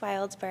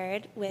Wild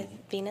Bird with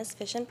Venus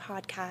Vision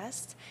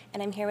Podcast,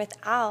 and I'm here with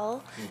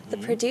Al, the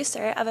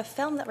producer of a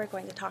film that we're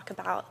going to talk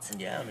about.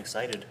 Yeah, I'm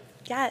excited.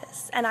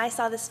 Yes, and I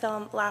saw this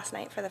film last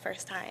night for the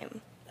first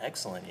time.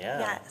 Excellent, yeah.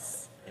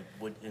 Yes.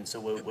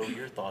 What were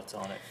your thoughts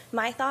on it?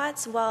 My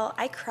thoughts, well,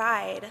 I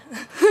cried.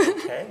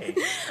 Okay,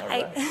 all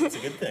right, that's a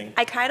good thing.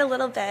 I cried a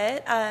little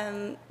bit,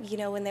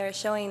 when they were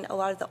showing a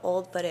lot of the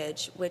old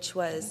footage, which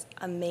was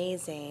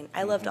amazing.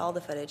 I loved all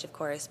the footage, of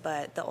course,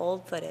 but the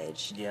old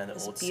footage Yeah, the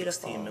was old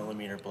beautiful. 16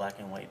 millimeter black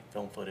and white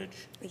film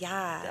footage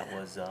Yeah. that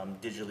was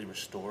digitally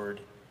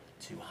restored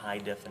to high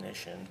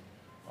definition.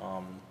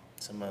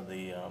 Some of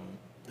the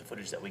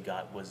footage that we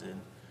got was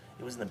in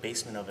the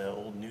basement of an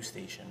old news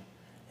station,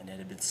 and it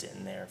had been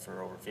sitting there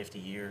for over 50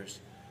 years.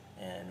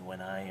 And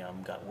when I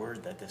got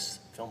word that this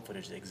film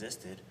footage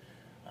existed,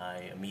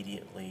 I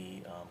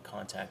immediately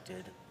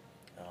contacted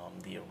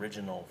the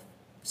original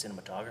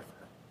cinematographer.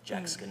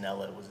 Jack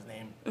Scannella was his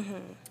name,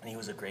 and he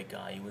was a great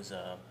guy. He was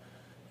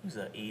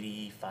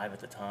 85 at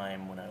the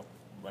time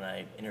when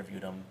I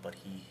interviewed him, but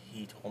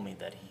he told me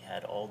that he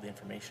had all the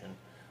information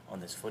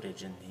on this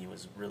footage, and he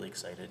was really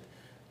excited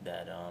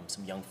that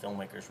some young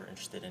filmmakers were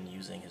interested in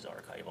using his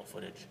archival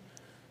footage.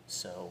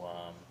 So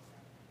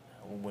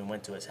when we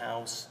went to his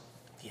house,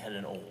 he had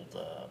an old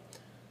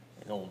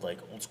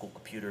school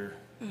computer,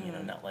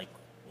 not like,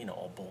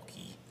 all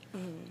bulky,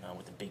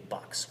 with a big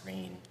box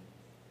screen.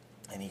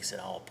 And he said,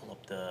 I'll pull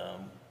up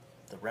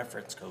the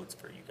reference codes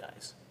for you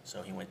guys.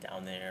 So he went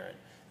down there, and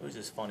it was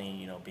just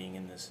funny, being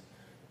in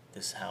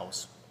this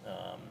house,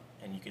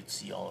 and you could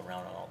see all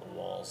around on all the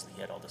walls.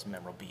 He had all this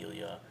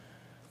memorabilia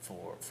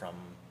from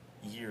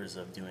years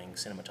of doing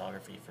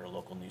cinematography for a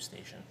local news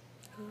station.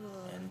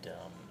 Ooh. And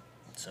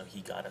so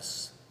he got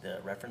us the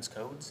reference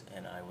codes,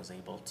 and I was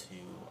able to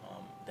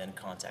then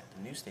contact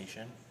the news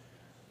station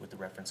with the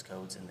reference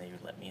codes, and they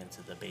let me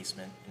into the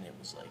basement, and it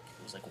was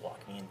like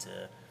walking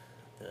into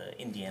the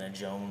Indiana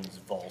Jones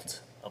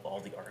vault of all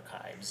the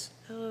archives.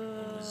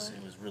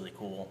 It was really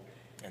cool.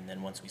 And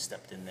then once we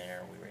stepped in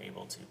there, we were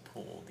able to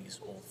pull these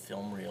old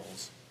film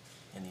reels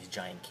in these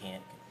giant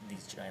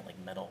like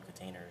metal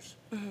containers.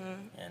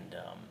 And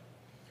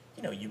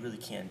you really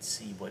can't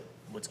see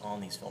what's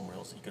on these film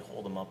reels. You could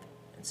hold them up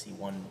and see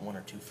one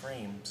or two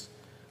frames,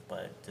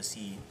 but to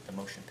see the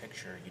motion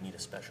picture, you need a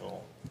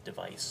special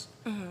device,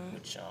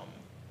 which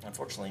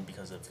unfortunately,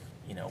 because of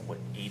what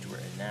age we're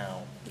in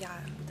now,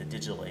 with the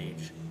digital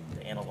age,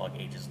 the analog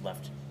age is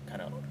left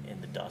kind of in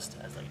the dust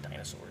as like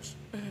dinosaurs.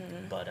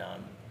 But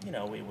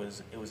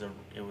it was a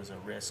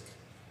risk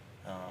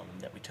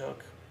that we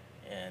took,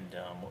 and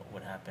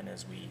what happened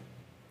is we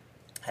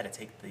had to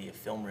take the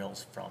film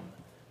reels from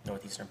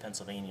northeastern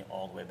Pennsylvania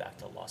all the way back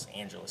to Los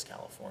Angeles,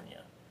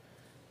 California.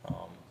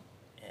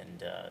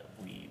 And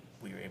we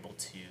were able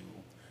to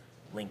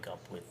link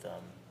up with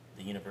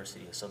the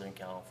University of Southern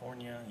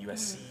California,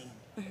 USC,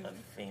 a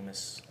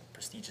famous,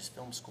 prestigious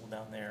film school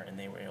down there, and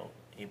they were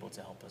able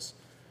to help us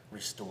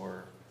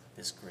restore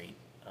this great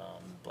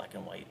black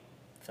and white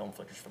film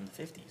footage from the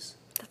 50s.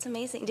 That's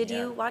amazing. Did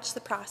you watch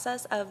the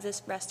process of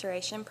this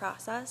restoration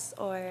process,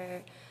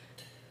 or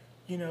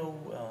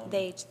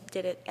they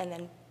did it and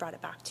then brought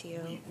it back to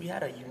you? We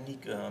had a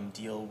unique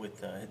deal with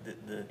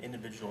the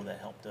individual that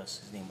helped us.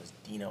 His name was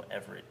Dino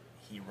Everett.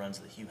 He runs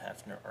the Hugh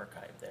Hefner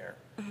Archive there.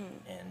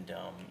 And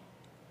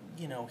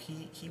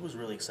he was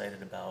really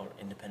excited about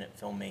independent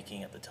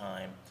filmmaking at the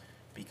time,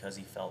 because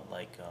he felt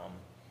like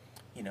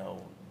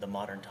the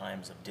modern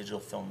times of digital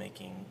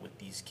filmmaking with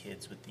these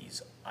kids with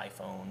these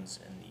iPhones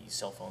and these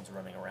cell phones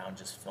running around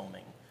just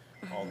filming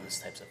all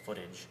this types of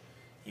footage.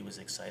 He was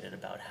excited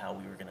about how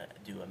we were going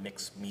to do a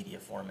mixed media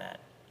format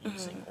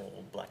using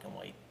old black and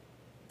white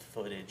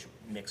footage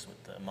mixed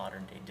with the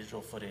modern day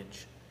digital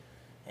footage,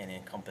 and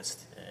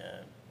encompassed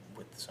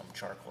with some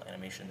charcoal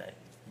animation that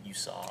you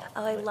saw.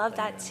 Oh, I love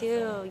that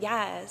too.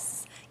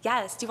 Yes.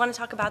 Yes. Do you want to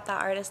talk about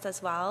that artist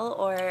as well,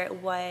 or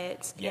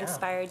what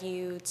inspired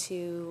you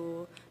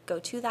to go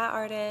to that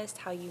artist,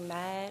 how you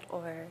met,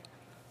 or?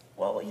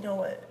 Well,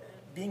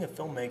 being a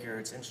filmmaker,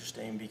 it's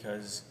interesting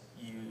because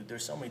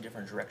there's so many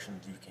different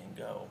directions you can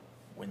go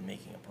when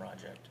making a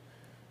project,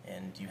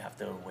 and you have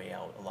to weigh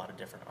out a lot of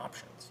different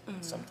options.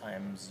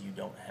 Sometimes you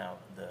don't have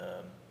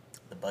the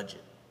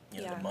budget,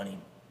 the money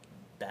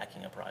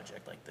backing a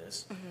project like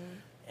this,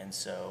 and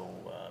so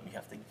you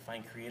have to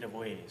find creative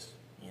ways,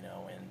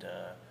 and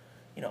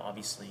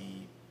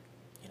obviously,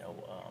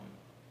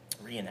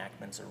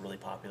 reenactments are really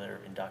popular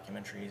in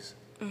documentaries,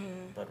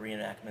 but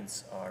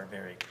reenactments are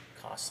very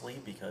costly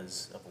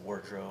because of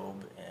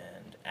wardrobe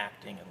and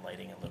acting and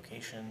lighting and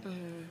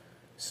location.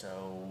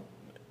 So,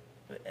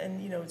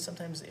 and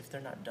sometimes if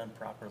they're not done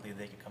properly,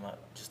 they could come out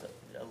just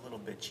a little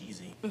bit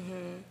cheesy.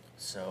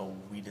 So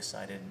we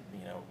decided,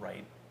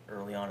 right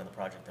early on in the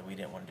project, that we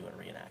didn't want to do a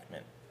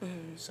reenactment.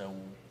 So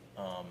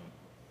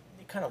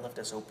it kind of left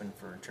us open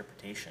for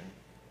interpretation.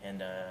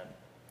 And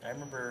I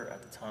remember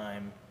at the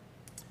time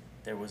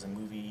there was a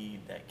movie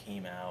that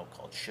came out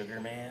called Sugar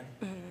Man,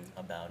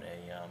 about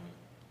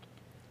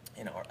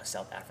a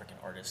South African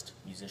artist,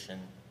 musician,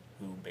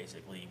 who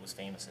basically was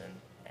famous in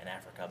and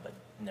Africa, but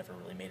never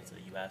really made it to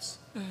the U.S.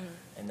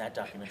 And that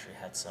documentary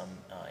had some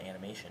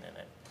animation in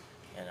it,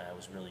 and I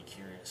was really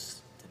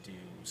curious to do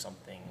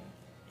something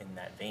in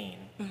that vein,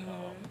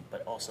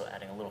 but also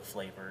adding a little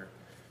flavor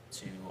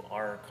to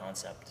our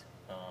concept.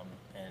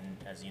 And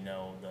as you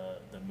know,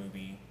 the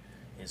movie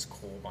is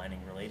coal mining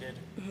related,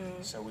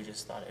 so we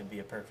just thought it'd be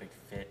a perfect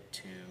fit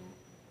to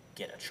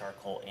get a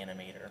charcoal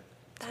animator.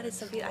 That to is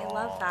so beautiful. I draw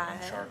love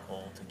that. on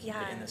charcoal to keep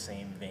it in the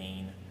same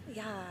vein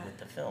Yeah. with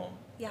the film.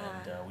 Yeah.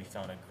 And we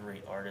found a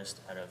great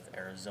artist out of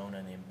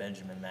Arizona named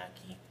Benjamin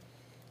Mackey,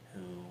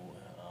 who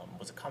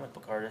was a comic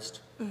book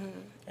artist,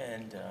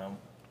 and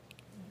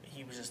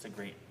he was just a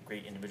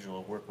great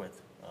individual to work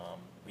with.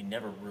 We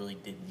never really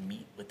did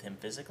meet with him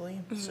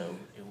physically, so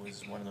it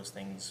was one of those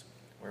things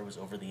where it was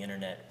over the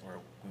internet, where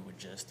we would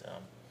just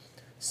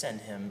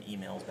send him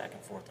emails back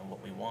and forth on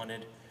what we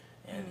wanted,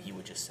 and he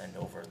would just send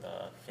over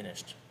the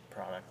finished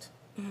product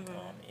in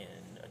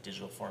a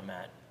digital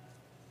format.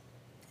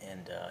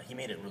 And he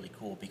made it really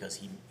cool because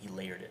he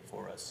layered it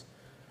for us.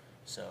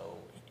 So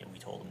we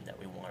told him that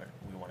we want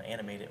to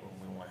animate it,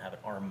 we want to have an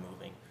arm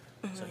moving.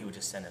 So he would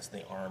just send us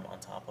the arm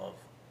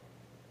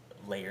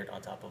layered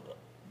on top of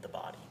the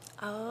body.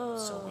 Oh.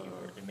 So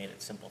it made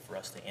it simple for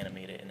us to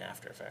animate it in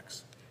After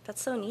Effects.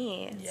 That's so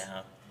neat.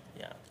 Yeah.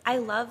 I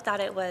love that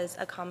it was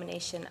a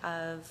combination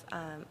of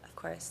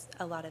course,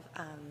 a lot of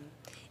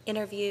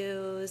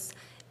interviews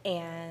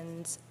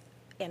and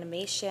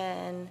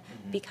animation,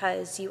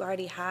 because you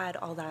already had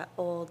all that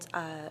old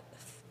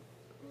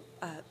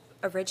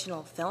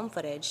original film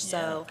footage.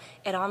 So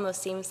it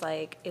almost seems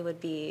like it would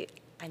be,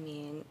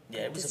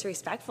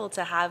 disrespectful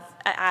to have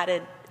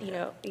added,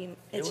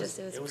 it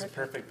was a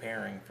perfect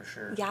pairing for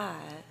sure. Yeah.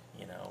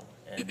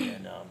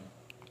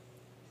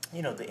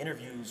 And the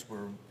interviews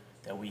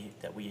that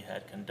we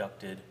had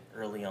conducted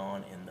early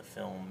on in the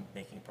film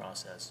making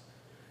process,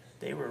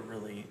 they were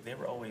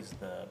always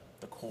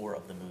the core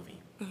of the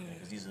movie,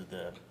 because these are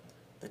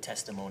the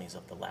testimonies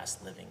of the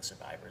last living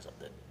survivors of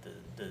the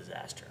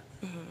disaster.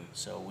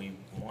 So we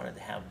wanted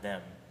to have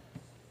them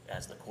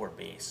as the core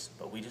base,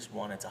 but we just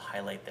wanted to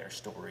highlight their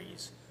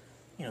stories.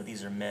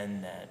 These are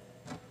men that,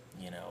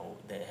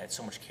 they had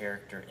so much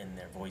character in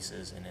their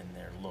voices and in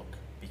their look,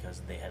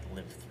 because they had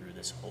lived through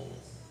this whole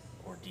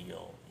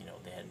ordeal.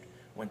 They had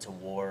went to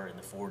war in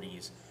the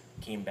 40s,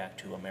 came back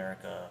to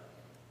America,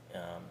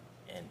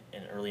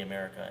 in early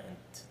America, and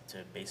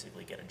to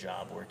basically get a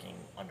job working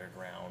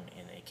underground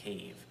in a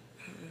cave.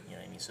 You know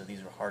what I mean? So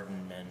these were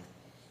hardened men,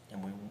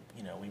 and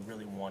we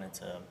really wanted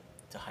to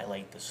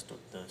highlight the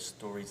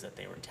stories that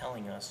they were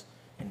telling us,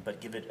 but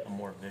give it a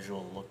more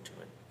visual look to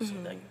it, so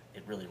that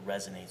it really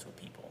resonates with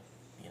people.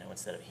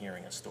 Instead of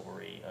hearing a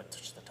story,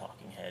 just a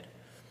talking head,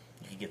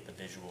 you could get the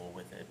visual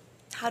with it.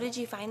 How did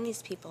you find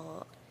these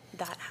people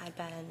that had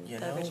been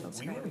the original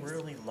survivors? We were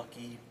really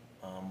lucky.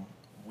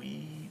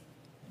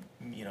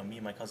 Me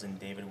and my cousin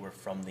David were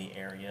from the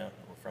area.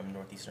 We're from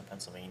northeastern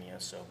Pennsylvania,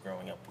 so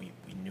growing up, we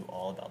knew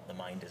all about the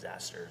mine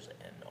disasters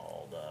and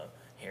all the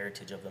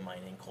heritage of the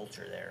mining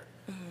culture there.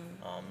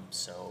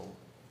 So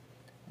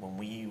when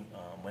we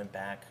went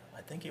back,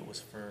 I think it was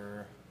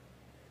for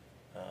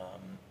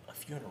a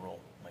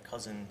funeral. My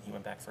cousin, he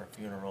went back for a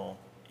funeral,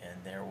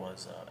 and there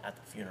was, at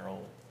the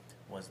funeral,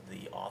 was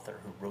the author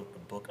who wrote the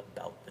book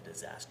about the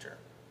disaster.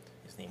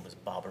 His name was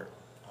Bob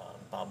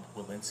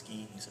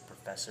Wilinski. He's a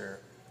professor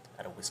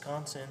out of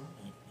Wisconsin.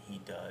 He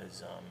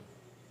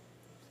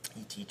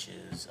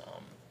teaches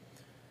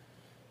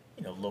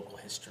local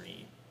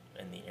history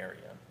in the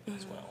area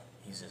as well.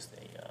 He's just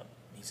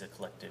he's a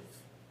collective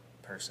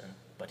person.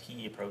 But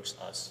he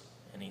approached us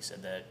and he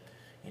said that,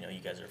 you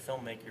guys are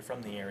you're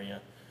from the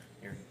area,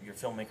 you're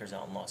filmmakers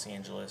out in Los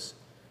Angeles.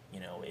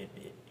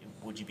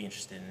 Would you be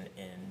interested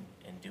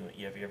in doing?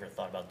 Have you ever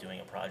thought about doing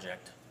a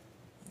project,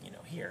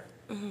 here?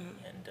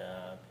 And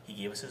he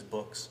gave us his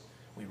books.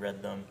 We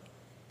read them,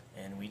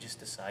 and we just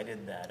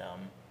decided that,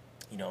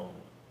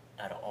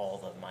 out of all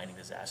the mining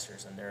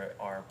disasters, and there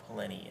are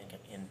plenty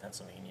in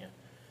Pennsylvania,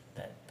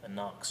 that the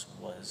Knox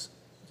was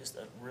just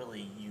a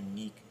really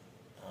unique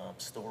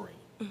story.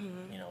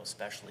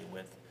 Especially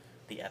with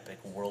the epic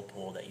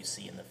whirlpool that you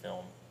see in the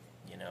film.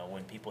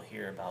 When people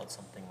hear about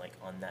something like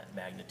on that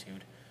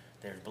magnitude,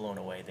 they're blown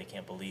away. They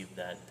can't believe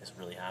that this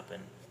really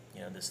happened.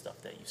 This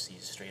stuff that you see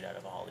straight out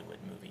of a Hollywood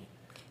movie.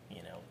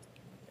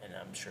 And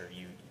I'm sure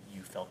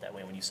you felt that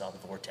way when you saw The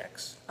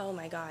Vortex. Oh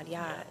my God,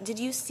 yeah. Did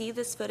you see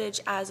this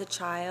footage as a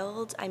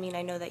child? I mean,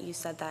 I know that you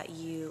said that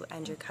you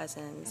and your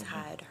cousins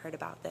had heard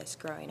about this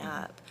growing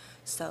up,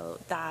 so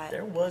that...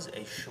 There was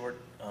a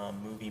short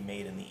movie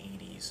made in the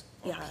 80s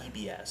on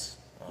PBS.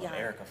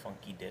 Erica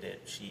Funke did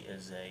it. She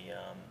is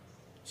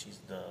she's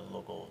the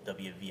local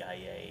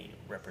WVIA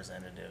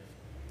representative,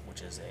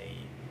 which is a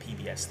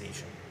PBS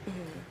station.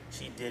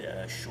 She did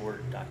a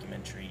short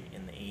documentary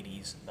in the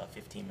 80s, about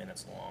 15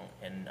 minutes long,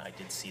 and I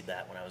did see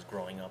that when I was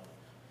growing up,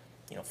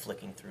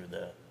 flicking through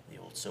the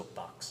old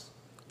soapbox.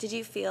 Did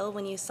you feel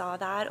when you saw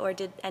that, or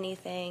did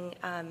anything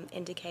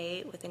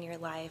indicate within your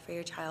life or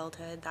your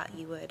childhood that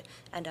you would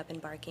end up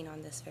embarking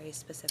on this very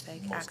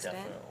specific Most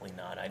accident? definitely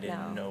not. I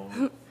didn't No.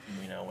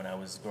 know, when I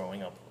was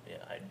growing up,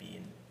 I'd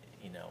be,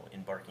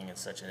 embarking in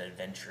such an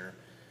adventure,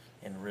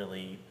 and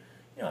really,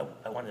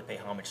 I wanted to pay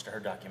homage to her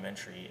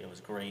documentary. It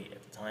was great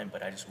at the time,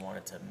 but I just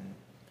wanted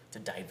to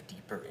dive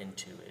deeper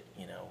into it.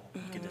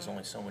 There's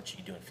only so much you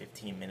can do in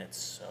 15 minutes,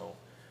 so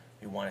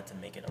we wanted to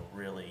make it a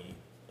really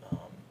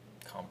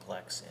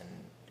complex and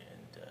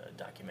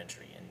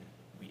documentary, and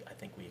I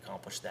think we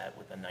accomplished that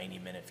with a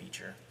 90-minute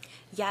feature.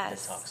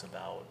 Yes. That talks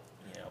about,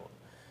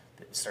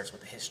 it starts with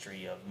the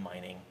history of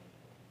mining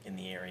in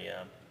the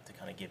area to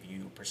kind of give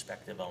you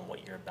perspective on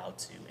what you're about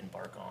to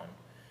embark on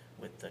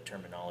with the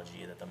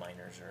terminology that the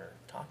miners are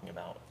talking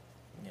about,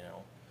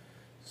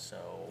 So,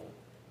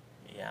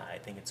 yeah, I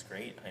think it's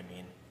great. I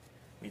mean,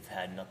 we've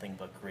had nothing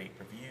but great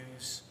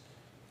reviews,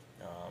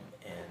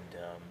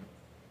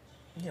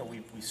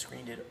 we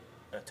screened it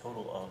a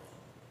total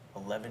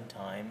of 11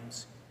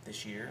 times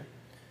this year,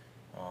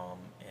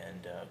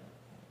 and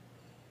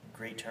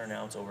great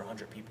turnouts, over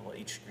 100 people at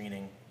each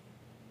screening,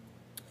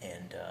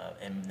 and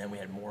then we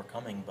had more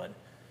coming. But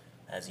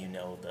as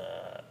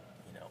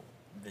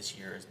this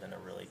year has been a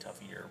really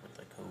tough year with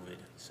the COVID,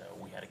 so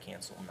we had to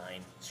cancel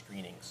 9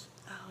 screenings.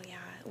 Oh, yeah.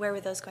 Where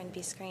were those going to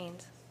be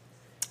screened?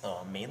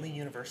 Mainly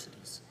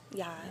universities.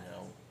 Yeah.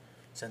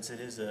 Since it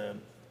is a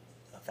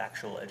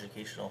factual,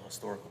 educational,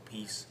 historical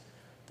piece,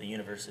 the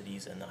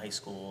universities and the high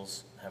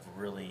schools have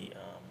really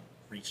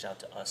reached out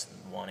to us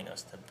and wanting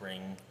us to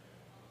bring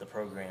the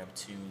program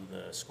to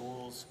the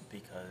schools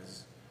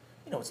because,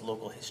 it's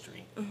local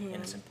history, and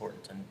it's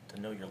important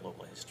to know your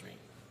local history,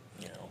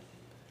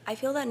 I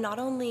feel that not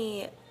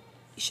only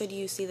should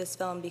you see this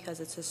film because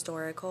it's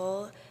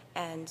historical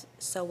and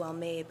so well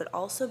made, but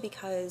also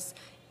because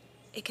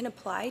it can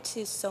apply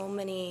to so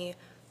many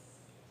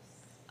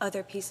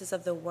other pieces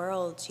of the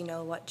world,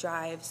 what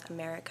drives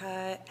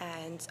America,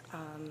 and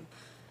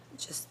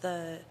just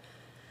the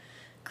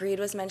greed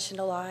was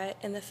mentioned a lot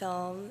in the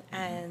film,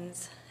 and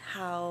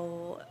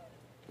how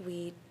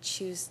we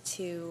choose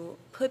to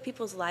put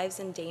people's lives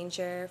in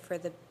danger for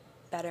the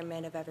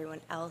betterment of everyone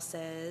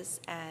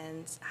else's,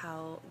 and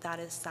how that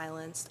is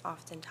silenced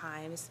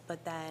oftentimes,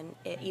 but then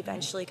it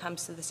eventually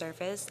comes to the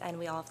surface and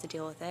we all have to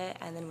deal with it,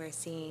 and then we're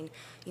seeing,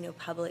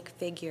 public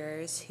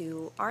figures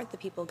who aren't the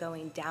people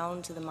going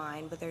down to the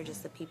mine, but they're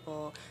just the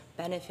people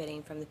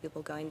benefiting from the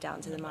people going down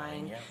to the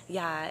mine.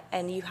 Yeah,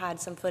 and you had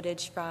some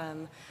footage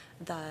from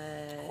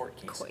the Court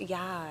cases.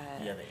 Yeah,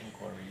 the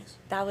inquiries.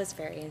 that was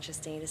very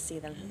interesting to see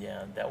them.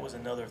 Yeah, that was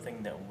another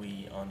thing that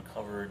we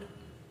uncovered,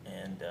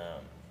 and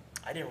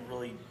I didn't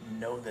really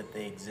know that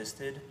they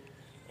existed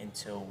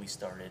until we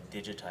started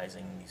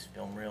digitizing these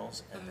film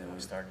reels, and then we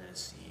started to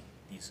see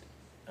these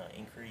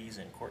inquiries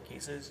and court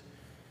cases,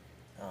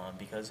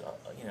 because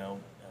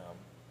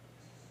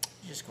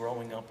just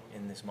growing up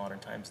in this modern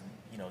times,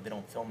 they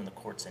don't film in the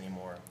courts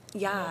anymore.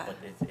 Yeah. But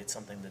it's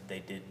something that they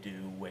did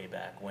do way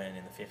back when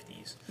in the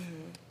 50s.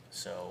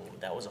 So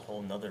that was a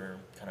whole nother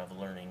kind of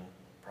learning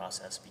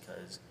process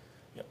because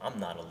I'm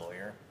not a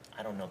lawyer.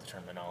 I don't know the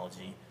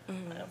terminology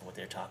of what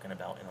they're talking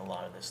about in a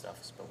lot of this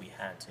stuff, but we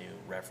had to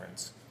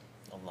reference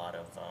a lot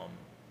of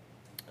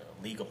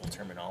legal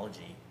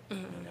terminology,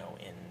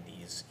 in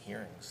these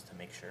hearings to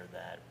make sure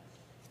that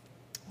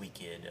we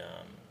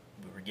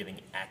were giving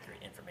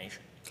accurate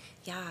information.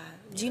 Yeah.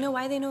 Do you know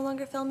why they no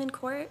longer film in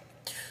court?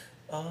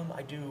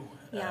 I do.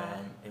 Yeah.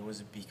 It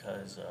was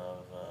because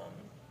of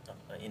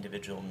an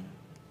individual,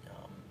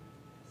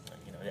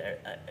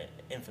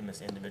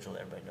 infamous individual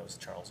that everybody knows,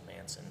 Charles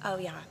Manson. Oh,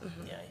 yeah.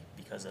 Yeah,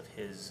 because of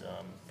his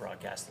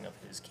broadcasting of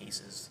his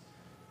cases,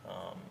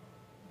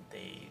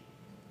 they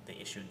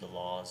issued the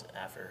laws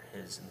after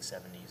his in the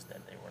 70s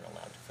that they weren't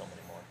allowed to film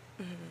anymore.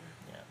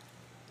 Yeah.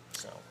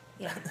 So.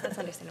 Yeah, that's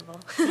understandable.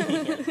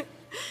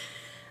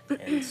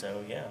 And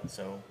so,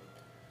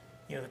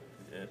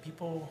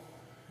 people,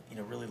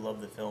 really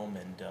love the film,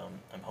 and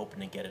I'm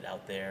hoping to get it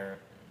out there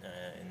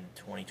in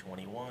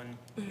 2021.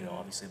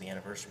 Obviously the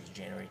anniversary is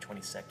January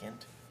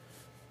 22nd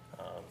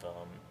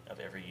of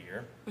every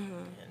year,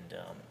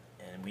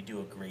 and we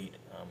do a great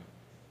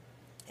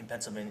in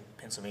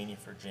Pennsylvania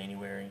for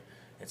January.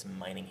 It's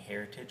Mining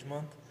Heritage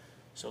Month,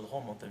 so the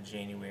whole month of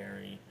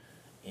January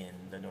in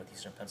the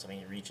northeastern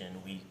Pennsylvania region,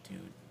 we do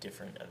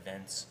different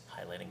events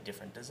highlighting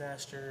different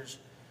disasters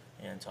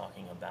and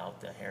talking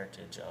about the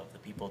heritage of the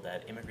people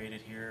that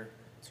immigrated here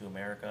to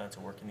America to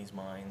work in these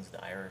mines,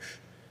 the Irish,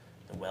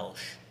 the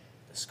Welsh,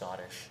 the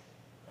Scottish,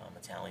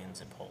 Italians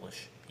and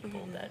Polish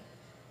people that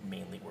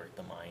mainly work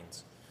the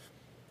mines.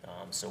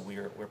 So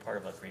we're part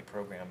of a great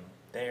program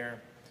there,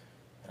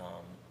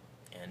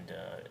 and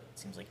it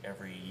seems like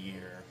every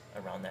year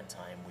around that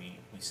time we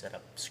set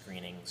up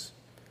screenings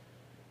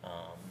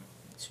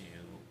to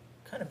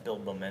kind of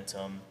build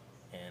momentum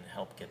and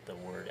help get the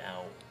word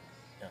out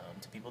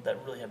to people that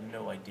really have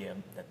no idea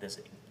that this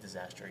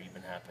disaster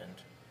even happened.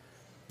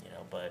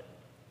 But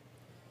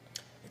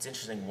it's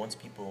interesting, once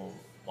people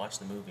watch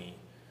the movie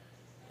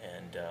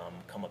and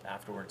come up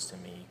afterwards to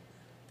me.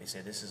 They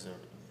say this is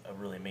a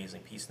really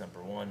amazing piece,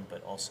 number one,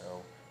 but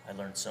also I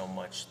learned so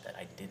much that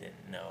I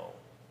didn't know,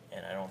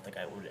 and I don't think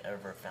I would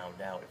ever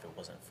found out if it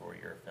wasn't for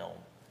your film.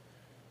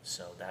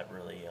 So that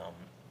really,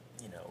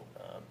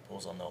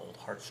 pulls on the old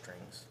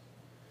heartstrings,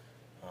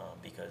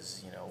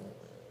 because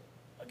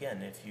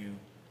again, if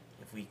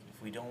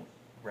we don't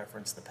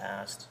reference the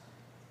past,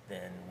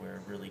 then we're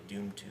really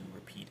doomed to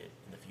repeat it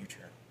in the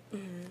future.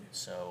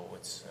 So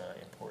it's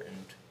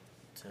important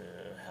to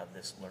have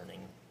this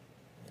learning,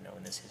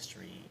 and this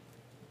history,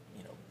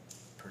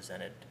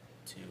 presented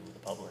to the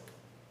public.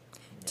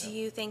 Do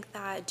you think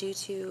that due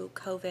to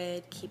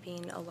COVID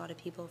keeping a lot of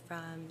people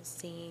from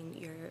seeing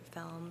your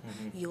film,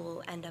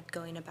 you'll end up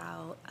going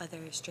about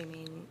other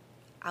streaming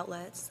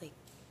outlets?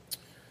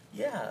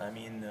 Yeah, I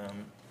mean,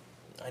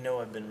 I know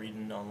I've been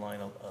reading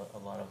online, a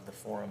lot of the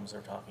forums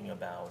are talking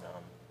about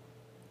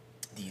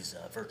these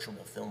virtual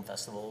film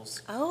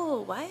festivals.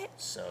 Oh, what?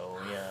 So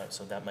yeah,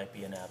 so that might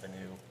be an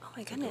avenue. Oh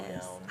my to go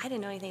goodness. down. I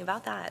didn't know anything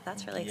about that.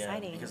 That's really Yeah,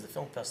 exciting. because the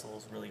film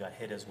festivals really got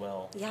hit as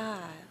well. Yeah.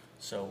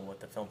 So what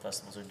the film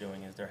festivals are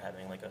doing is they're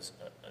having like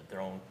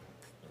their own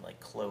like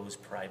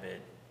closed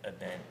private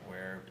event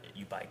where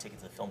you buy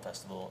tickets to the film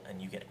festival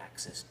and you get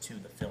access to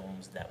the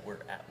films that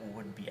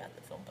would be at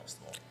the film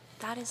festival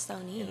That is so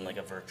neat. in like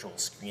a virtual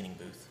screening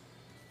booth.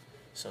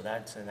 So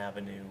that's an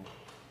avenue.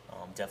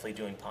 Definitely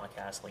doing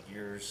podcasts like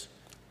yours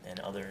and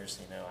others,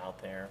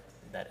 out there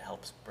that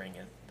helps bring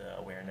in the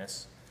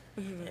awareness.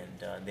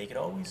 And they could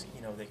always,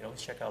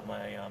 check out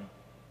my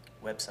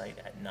website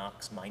at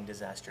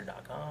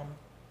knoxminddisaster.com,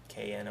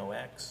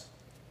 KNOX,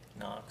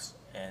 Knox,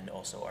 and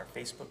also our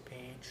Facebook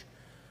page,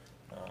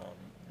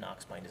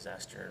 Knox Mind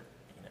Disaster,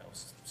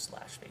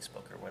 slash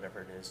Facebook or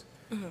whatever it is.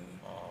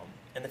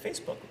 And the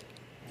Facebook,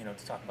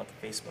 to talk about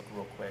the Facebook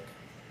real quick,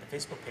 the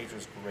Facebook page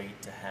was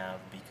great to have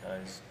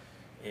because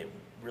it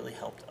really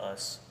helped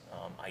us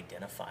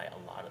identify a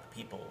lot of the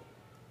people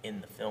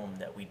in the film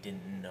that we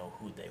didn't know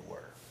who they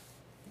were,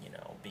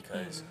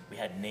 because we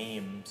had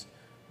names,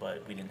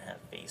 but we didn't have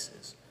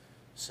faces.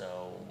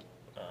 So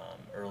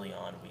early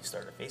on, we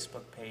started a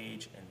Facebook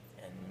page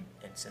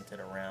and sent it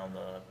around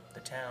the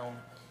town,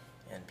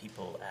 and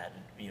people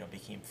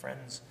became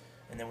friends.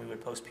 And then we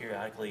would post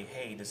periodically,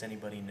 hey, does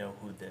anybody know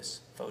who this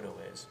photo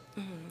is?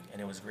 And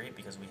it was great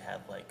because we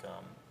had like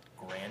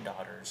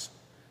granddaughters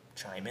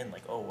chime in,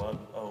 like,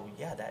 oh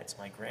yeah, that's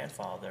my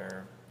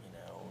grandfather,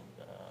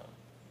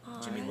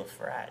 Jimmy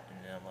LaFrat.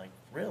 And I'm like,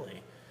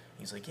 really?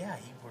 He's like, yeah,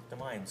 he worked the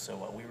mine.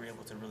 So we were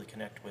able to really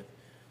connect with,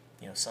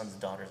 sons,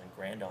 daughters, and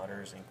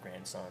granddaughters and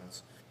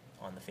grandsons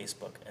on the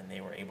Facebook, and they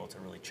were able to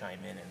really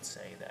chime in and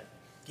say that,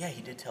 yeah,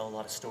 he did tell a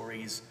lot of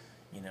stories,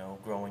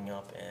 growing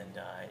up, and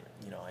I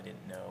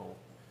didn't know,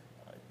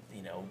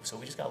 so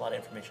we just got a lot of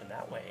information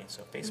that way.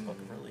 So Facebook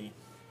really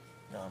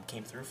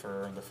came through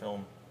for the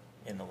film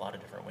in a lot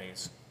of different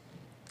ways.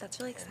 That's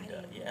really exciting.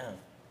 And yeah.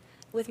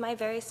 With my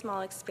very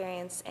small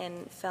experience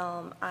in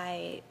film,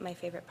 my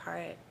favorite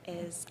part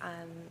is,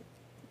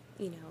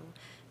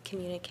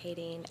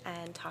 communicating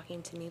and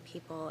talking to new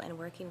people and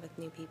working with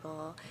new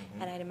people.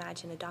 And I'd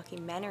imagine a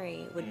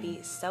documentary would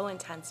be so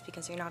intense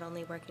because you're not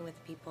only working with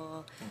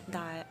people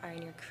that are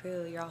in your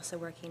crew, you're also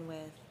working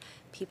with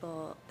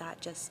people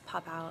that just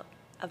pop out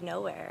of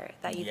nowhere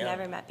that you've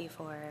never met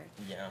before.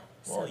 Yeah.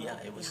 Well, So, yeah,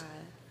 it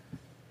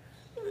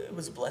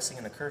was a blessing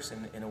and a curse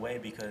in a way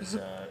because,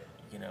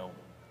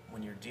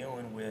 when you're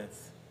dealing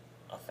with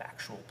a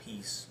factual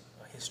piece,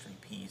 a history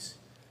piece,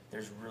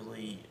 there's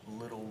really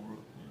little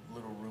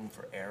room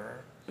for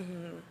error,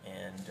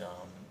 and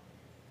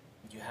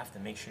you have to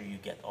make sure you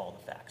get all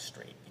the facts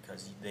straight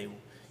because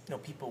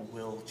people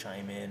will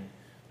chime in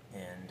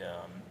and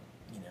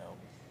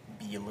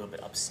be a little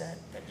bit upset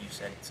that you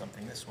said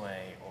something this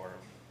way or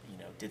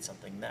did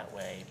something that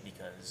way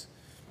because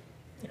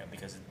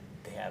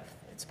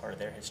it's part of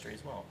their history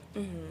as well.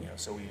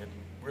 So we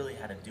really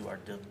had to do our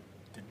due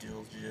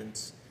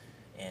diligence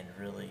and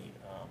really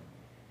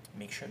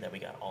make sure that we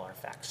got all our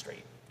facts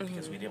straight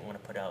because we didn't want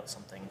to put out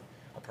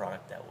a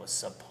product that was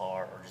subpar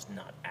or just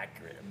not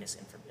accurate or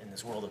in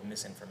this world of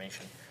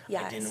misinformation.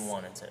 Yes. I didn't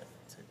want it to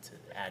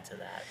add to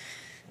that,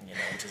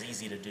 which is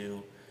easy to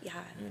do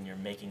when you're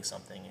making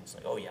something and it's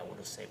like, oh yeah, we'll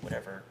just say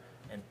whatever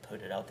and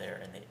put it out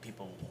there and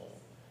people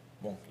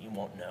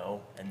won't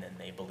know, and then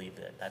they believe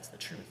that that's the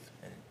truth,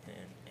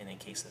 and in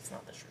case that's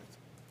not the truth,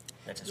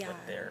 that's just what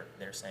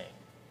they're saying.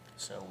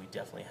 So we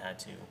definitely had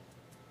to,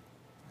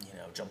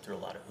 jump through a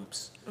lot of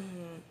hoops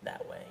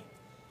that way.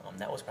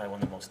 That was probably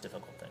one of the most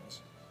difficult things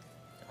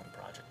on the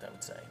project, I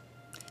would say.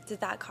 Did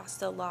that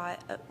cost a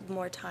lot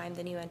more time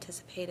than you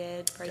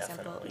anticipated, for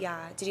example? Definitely.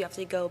 Yeah. Did you have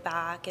to go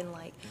back and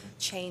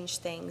change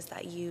things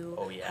that you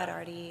had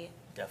already?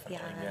 Definitely.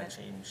 Yeah. We had to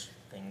change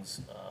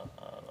things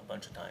a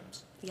bunch of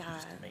times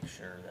just to make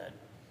sure that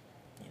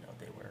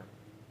they were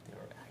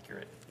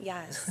accurate.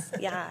 Yes.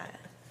 Yeah.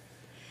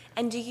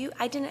 And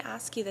I didn't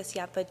ask you this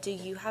yet, but do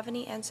you have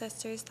any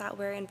ancestors that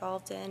were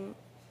involved in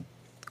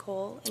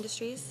coal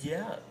industries?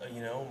 Yeah,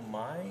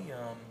 my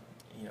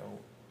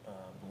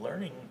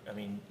learning, I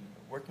mean,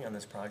 working on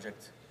this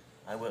project,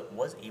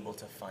 was able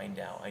to find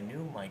out. I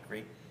knew my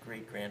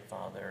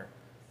great-great-grandfather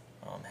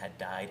had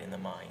died in the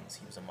mines.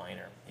 He was a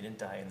miner. He didn't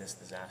die in this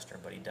disaster,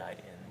 but he died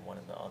in one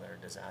of the other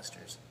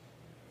disasters.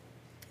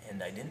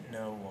 And I didn't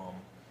know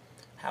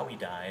how he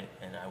died,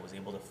 and I was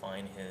able to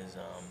find his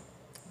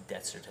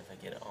death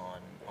certificate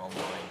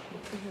online,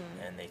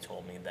 and they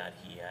told me that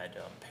he had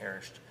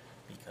perished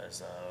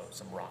because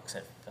some rocks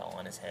had fell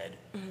on his head,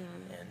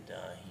 and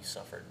he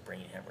suffered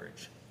brain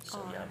hemorrhage. So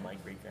yeah, my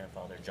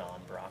great-grandfather,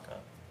 John Baraka,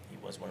 he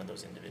was one of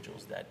those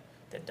individuals that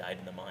died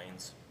in the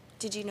mines.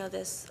 Did you know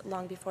this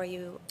long before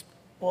you?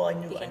 Well, I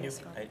began this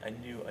film?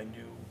 knew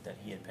that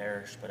he had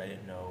perished, but I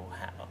didn't know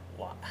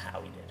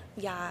how he did.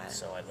 Yeah.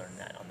 So I learned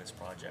that on this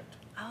project.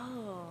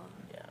 Oh.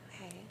 Yeah.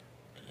 Okay.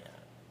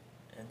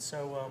 Yeah. And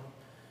so,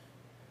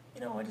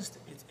 you know,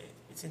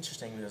 it's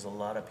interesting because a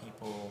lot of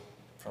people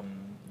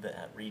from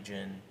that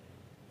region,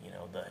 you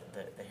know,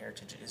 the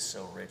heritage is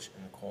so rich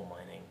in coal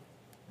mining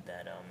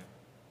that,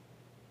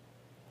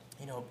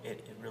 you know,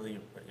 it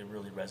really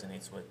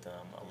resonates with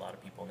a lot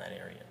of people in that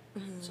area.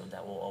 So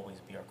that will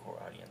always be our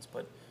core audience.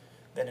 But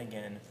then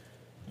again,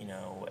 you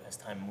know, as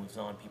time moves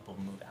on, people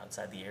move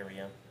outside the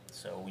area.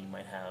 So we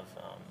might have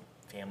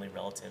family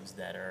relatives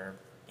that are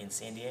in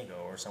San Diego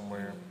or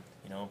somewhere,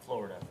 you know, in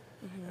Florida.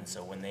 And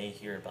so when they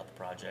hear about the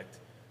project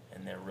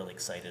and they're really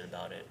excited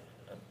about it,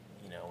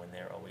 you know, and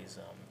they're always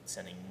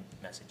sending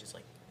messages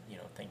like, you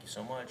know, thank you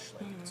so much.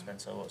 Like it's been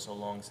so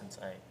long since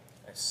I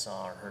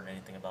saw or heard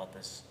anything about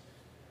this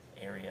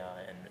area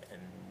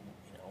and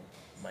you know,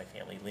 my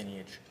family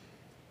lineage.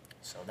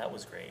 So that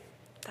was great.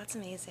 That's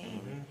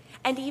amazing.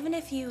 And even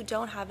if you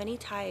don't have any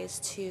ties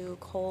to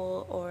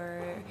coal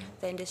or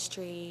the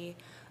industry,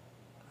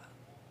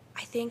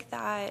 I think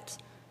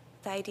that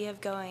the idea of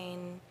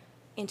going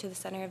into the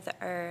center of the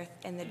earth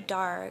in the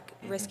dark,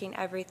 risking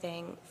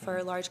everything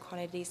for large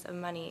quantities of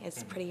money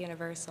is pretty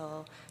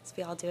universal. So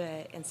we all do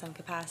it in some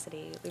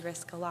capacity. We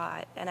risk a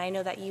lot. And I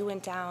know that you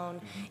went down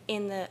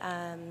in the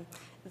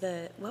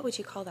what would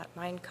you call that,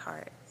 mine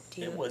cart?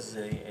 It was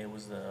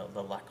the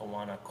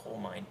Lackawanna coal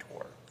mine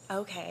tour.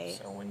 Okay.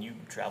 So when you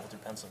travel to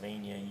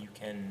Pennsylvania, you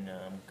can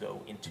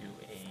go into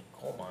a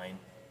coal mine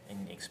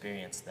and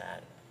experience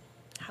that.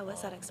 How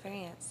was that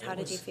experience? How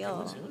did you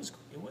feel?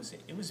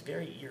 It was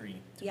very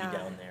eerie to be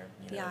down there,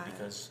 you know,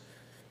 because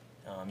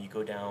you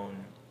go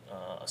down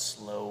a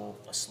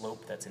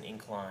slope that's an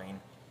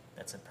incline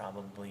that's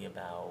probably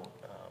about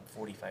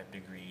 45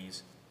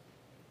 degrees,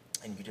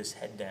 and you just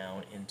head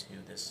down into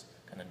this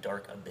kind of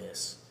dark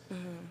abyss,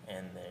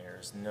 and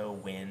there's no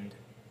wind,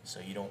 so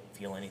you don't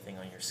feel anything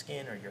on your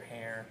skin or your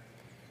hair,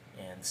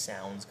 and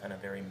sound's kind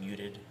of very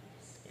muted.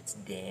 It's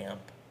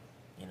damp.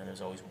 You know,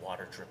 there's always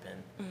water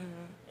dripping,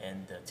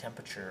 and the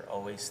temperature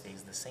always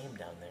stays the same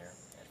down there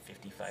at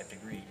 55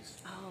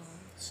 degrees. Oh.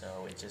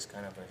 So it's just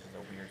kind of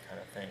a weird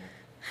kind of thing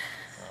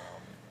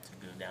to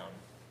go down.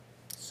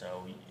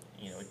 So,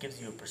 you know, it gives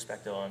you a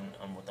perspective on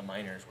what the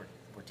miners were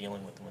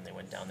dealing with when they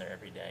went down there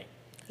every day.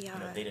 Yeah. You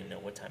know, they didn't know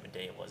what time of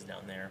day it was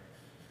down there.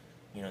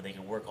 You know, they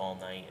could work all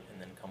night and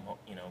then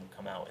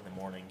come out in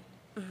the morning,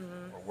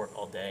 or work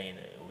all day, and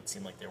it would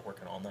seem like they're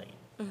working all night.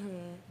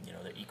 You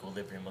know, the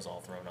equilibrium was all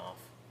thrown off.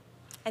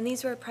 And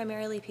these were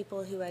primarily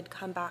people who had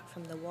come back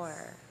from the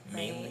war, right?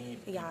 Mainly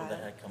people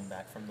that had come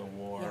back from the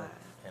war,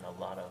 and a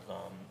lot of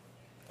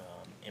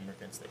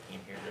immigrants that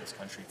came here to this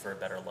country for a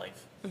better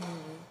life, and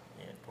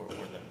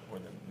were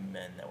the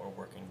men that were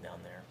working down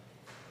there.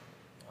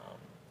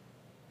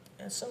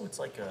 And so it's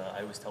like I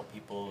always tell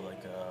people,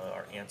 like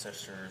our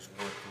ancestors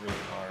worked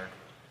really hard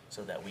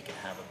so that we could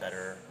have a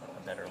better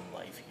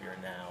life here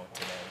now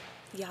today.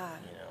 Yeah.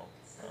 You know,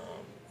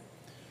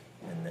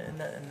 and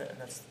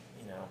that's,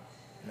 you know.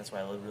 And that's why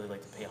I really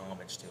like to pay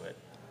homage to it.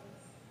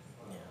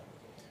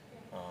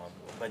 Yeah.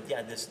 But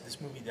yeah, this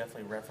movie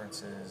definitely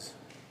references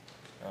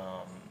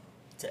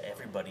to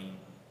everybody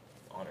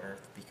on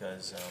Earth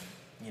because,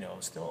 you know,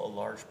 still a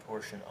large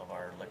portion of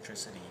our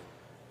electricity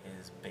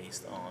is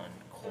based on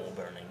coal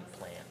burning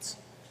plants.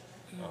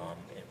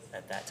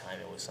 At that time,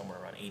 it was somewhere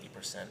around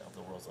 80% of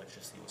the world's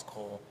electricity was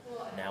coal.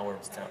 Now we're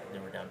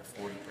down to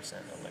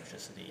 40% of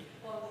electricity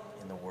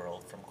in the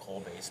world from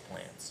coal-based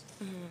plants.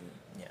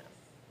 Yeah.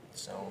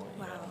 So,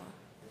 you know,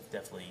 it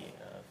definitely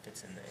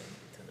fits into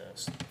the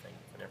thing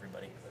with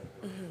everybody.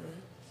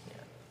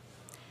 Yeah.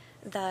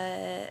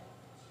 The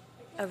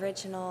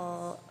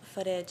original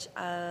footage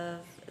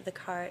of the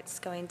carts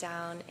going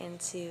down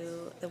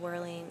into the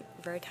whirling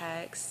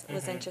vortex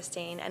was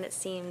interesting, and it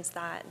seems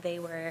that they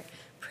were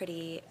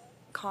pretty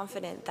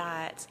confident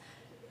that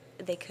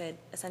they could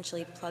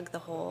essentially plug the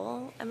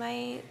hole. Am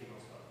I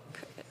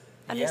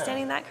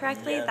understanding that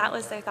correctly? Yeah. That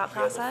was their thought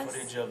process? The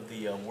footage of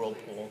the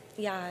whirlpool.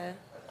 Yeah.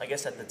 I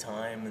guess at the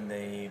time, and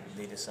they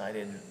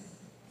decided,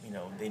 you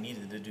know, they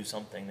needed to do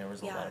something. There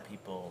was a lot of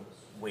people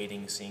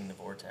waiting, seeing the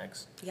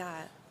vortex.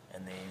 Yeah.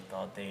 And they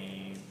thought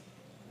they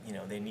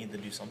needed to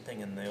do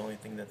something, and the only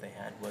thing that they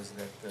had was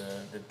that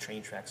the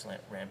train tracks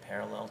ran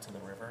parallel to the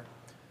river.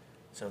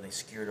 So they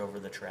skewed over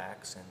the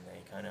tracks, and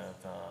they kind of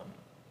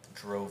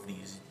drove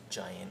these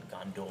giant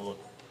gondola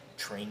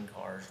train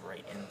cars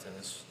right into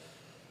this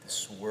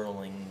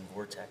swirling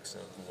vortex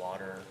of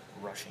water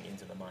rushing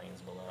into the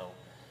mines below.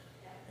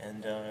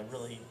 And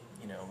really,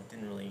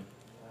 didn't really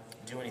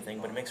do anything,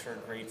 but it makes for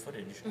great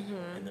footage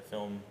in the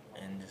film,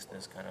 and just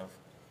this kind of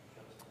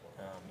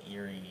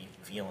eerie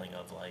feeling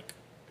of like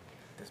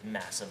this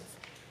massive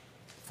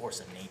force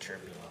of nature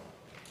being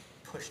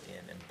pushed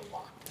in and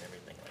blocked and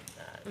everything like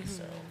that.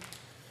 So,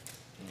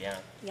 yeah.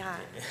 Yeah.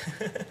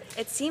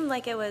 It seemed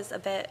like it was a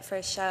bit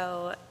for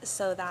show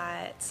so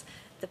that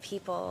the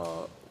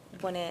people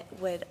would,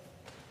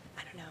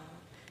 I don't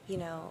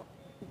know,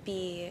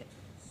 be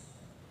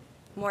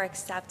more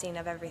accepting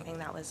of everything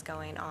that was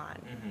going on.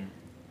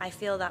 I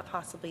feel that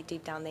possibly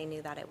deep down they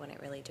knew that it wouldn't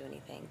really do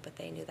anything, but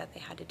they knew that they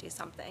had to do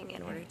something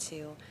in order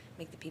to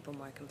make the people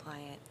more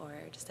compliant or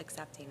just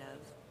accepting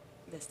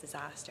of this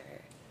disaster.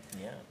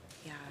 Yeah.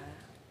 Yeah.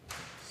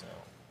 So,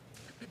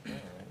 all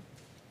right.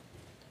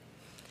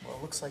 Well,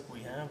 it looks like we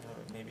have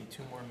maybe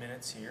 2 more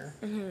minutes here.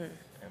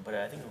 But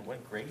I think it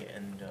went great,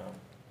 and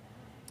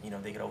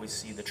they could always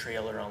see the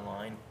trailer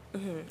online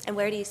And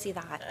where do you see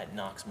that? at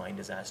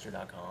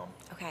knoxminddisaster.com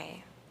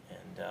Okay.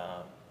 and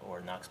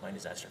or Knox Mind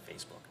Disaster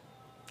Facebook.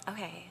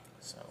 Okay.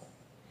 So,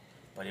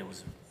 but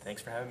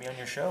thanks for having me on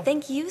your show.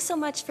 Thank you so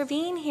much for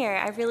being here.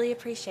 I really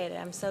appreciate it.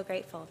 I'm so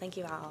grateful. Thank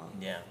you all.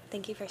 Yeah.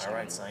 Thank you for All sharing.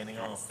 right, signing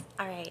Yes. off.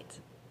 All right.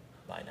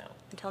 Bye now.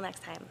 Until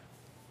next time.